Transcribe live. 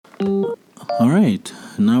All right,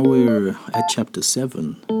 now we're at chapter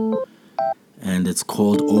 7, and it's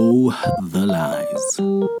called Oh, the Lies.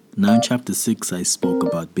 Now, in chapter 6, I spoke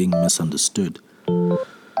about being misunderstood.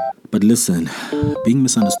 But listen, being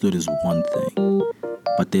misunderstood is one thing,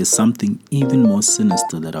 but there's something even more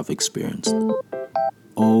sinister that I've experienced.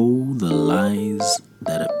 Oh, the lies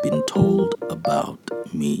that have been told about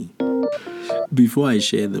me. Before I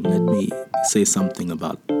share them, let me say something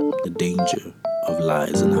about the danger of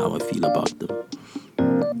lies and how I feel about them.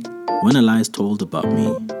 When a lie is told about me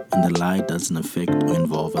and the lie doesn't affect or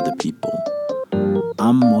involve other people,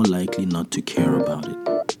 I'm more likely not to care about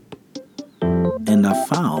it. And I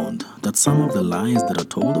found that some of the lies that are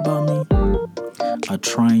told about me are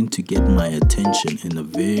trying to get my attention in a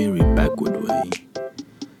very backward way.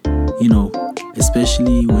 You know,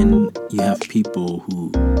 especially when you have people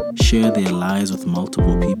who share their lies with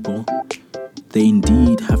multiple people, they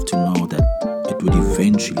indeed have to know that it would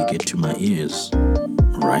eventually get to my ears,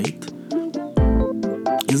 right?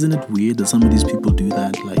 Isn't it weird that some of these people do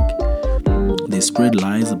that? Like, they spread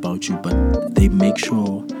lies about you, but they make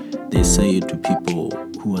sure they say it to people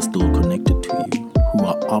who are still connected to you, who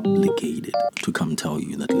are obligated to come tell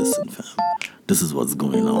you that, listen, fam, this is what's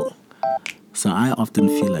going on. So I often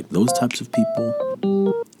feel like those types of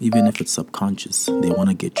people, even if it's subconscious, they want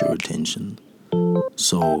to get your attention.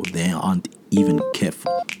 So they aren't even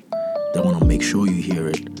careful. They want to make sure you hear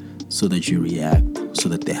it so that you react, so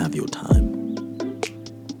that they have your time.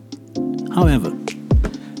 However,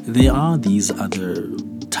 there are these other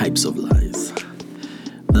types of lies.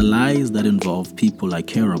 The lies that involve people I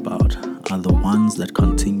care about are the ones that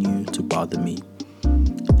continue to bother me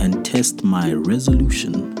and test my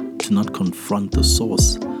resolution to not confront the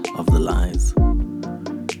source of the lies.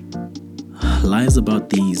 Lies about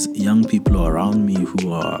these young people around me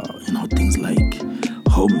who are, things like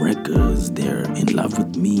home wreckers, they're in love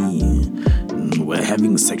with me, we're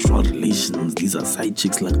having sexual relations, these are side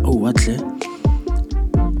chicks, like, oh, what?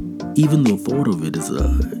 Even the thought of it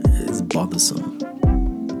is bothersome.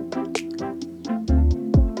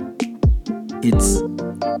 It's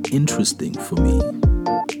interesting for me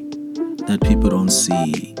that people don't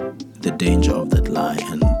see the danger of that lie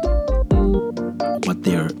and what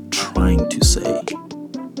they're trying to say.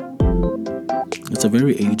 It's a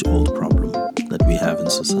very age-old problem that we have in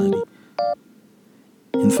society.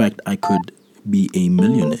 In fact, I could be a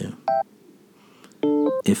millionaire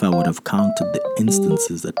if I would have counted the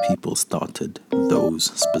instances that people started those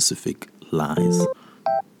specific lies.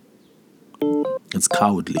 It's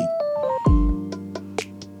cowardly.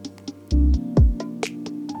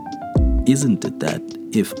 Isn't it that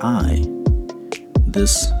if I,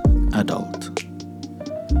 this adult,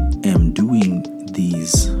 am doing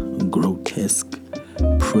these grotesque,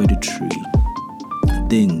 predatory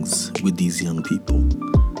things with these young people,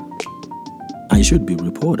 I should be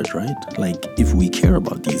reported, right? Like, if we care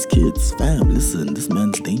about these kids, fam, listen, this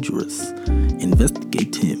man's dangerous.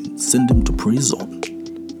 Investigate him, send him to prison.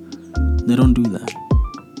 They don't do that.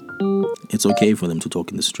 It's okay for them to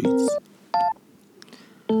talk in the streets.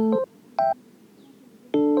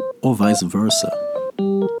 Or vice versa.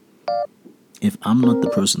 If I'm not the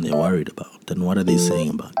person they're worried about, then what are they saying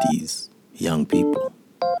about these young people?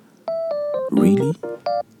 Really?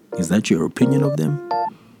 Is that your opinion of them?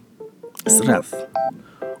 Sraf.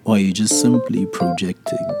 Or are you just simply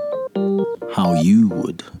projecting how you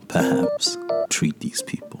would perhaps treat these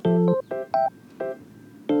people?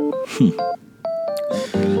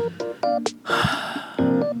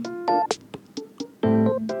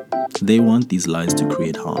 They want these lies to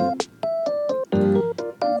create harm.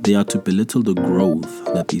 They are to belittle the growth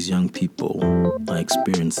that these young people are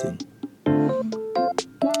experiencing.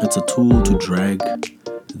 It's a tool to drag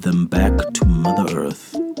them back to Mother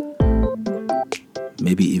Earth,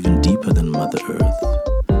 maybe even deeper than Mother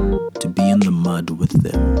Earth, to be in the mud with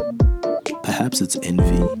them. Perhaps it's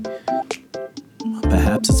envy.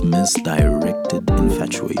 Perhaps it's misdirected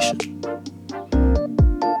infatuation.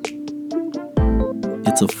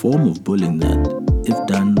 It's a form of bullying that, if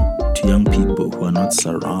done to young people who are not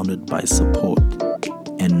surrounded by support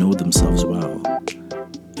and know themselves well,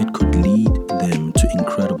 it could lead them to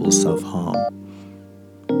incredible self-harm.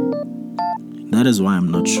 That is why I'm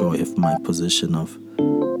not sure if my position of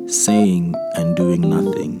saying and doing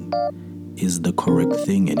nothing is the correct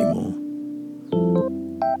thing anymore.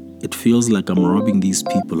 It feels like I'm robbing these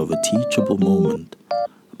people of a teachable moment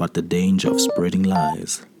about the danger of spreading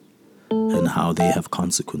lies and how they have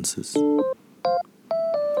consequences.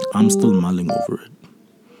 I'm still mulling over it.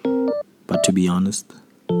 But to be honest,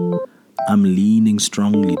 I'm leaning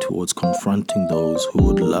strongly towards confronting those who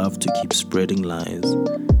would love to keep spreading lies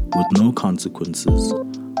with no consequences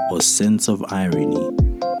or sense of irony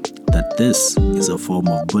that this is a form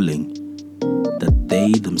of bullying that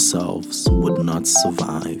they themselves would not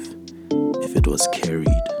survive if it was carried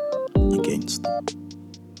against them.